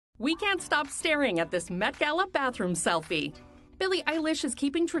We can't stop staring at this Met Gala bathroom selfie. Billie Eilish is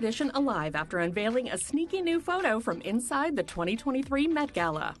keeping tradition alive after unveiling a sneaky new photo from inside the 2023 Met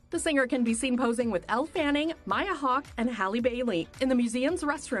Gala. The singer can be seen posing with Elle Fanning, Hawke and Halle Bailey in the museum's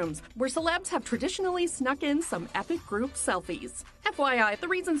restrooms, where celebs have traditionally snuck in some epic group selfies. FYI, the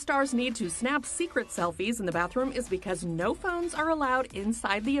reason stars need to snap secret selfies in the bathroom is because no phones are allowed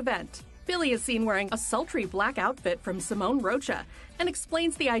inside the event. Billie is seen wearing a sultry black outfit from Simone Rocha and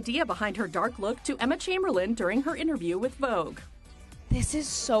explains the idea behind her dark look to Emma Chamberlain during her interview with Vogue. This is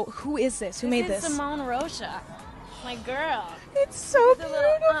so... Who is this? Who made this? This is Simone Rocha, my girl. It's so beautiful.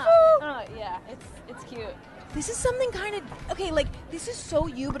 Yeah, it's cute. This is something kind of... Okay, like, this is so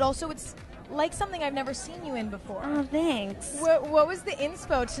you, but also it's like something I've never seen you in before. Oh, thanks. What was the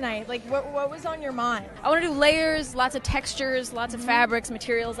inspo tonight? Like, what was on your mind? I want to do layers, lots of textures, lots of fabrics,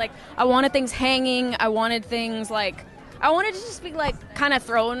 materials. Like, I wanted things hanging. I wanted things, like... I wanted to just be, like, kind of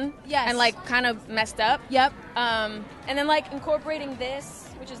thrown. Yes. And, like, kind of messed up. Yep. And then, like, incorporating this,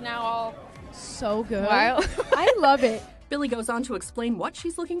 which is now all... So good. wild. I love it. Billie goes on to explain what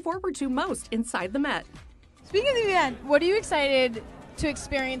she's looking forward to most inside the Met. Speaking of the event, what are you excited to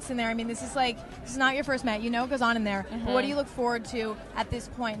experience in there? I mean, this is not your first Met. You know what goes on in there. But what do you look forward to at this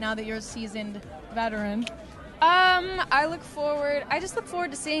point now that you're a seasoned veteran? I just look forward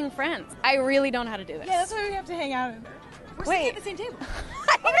to seeing friends. I really don't know how to do this. Yeah, that's why we have to hang out. We're sitting at the same table.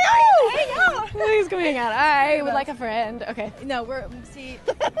 I know! Please come hang out. I would like a friend. Okay. No,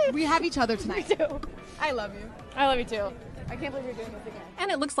 we have each other tonight. Me too. I love you. I love you too. I can't believe you're doing this again. And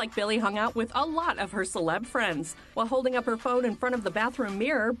it looks like Billie hung out with a lot of her celeb friends. While holding up her phone in front of the bathroom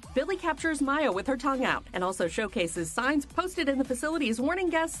mirror, Billie captures Maya with her tongue out and also showcases signs posted in the facilities warning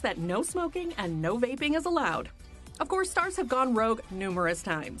guests that no smoking and no vaping is allowed. Of course, stars have gone rogue numerous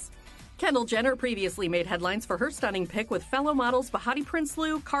times. Kendall Jenner previously made headlines for her stunning pic with fellow models Behati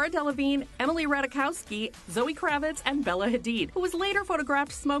Prinsloo, Cara Delevingne, Emily Ratajkowski, Zoe Kravitz, and Bella Hadid, who was later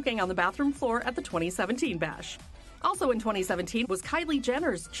photographed smoking on the bathroom floor at the 2017 bash. Also in 2017 was Kylie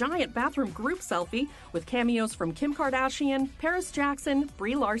Jenner's giant bathroom group selfie with cameos from Kim Kardashian, Paris Jackson,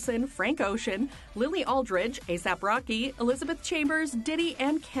 Brie Larson, Frank Ocean, Lily Aldridge, A$AP Rocky, Elizabeth Chambers, Diddy,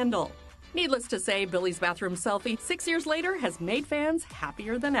 and Kendall. Needless to say, Billie's bathroom selfie 6 years later has made fans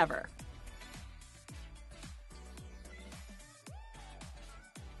happier than ever.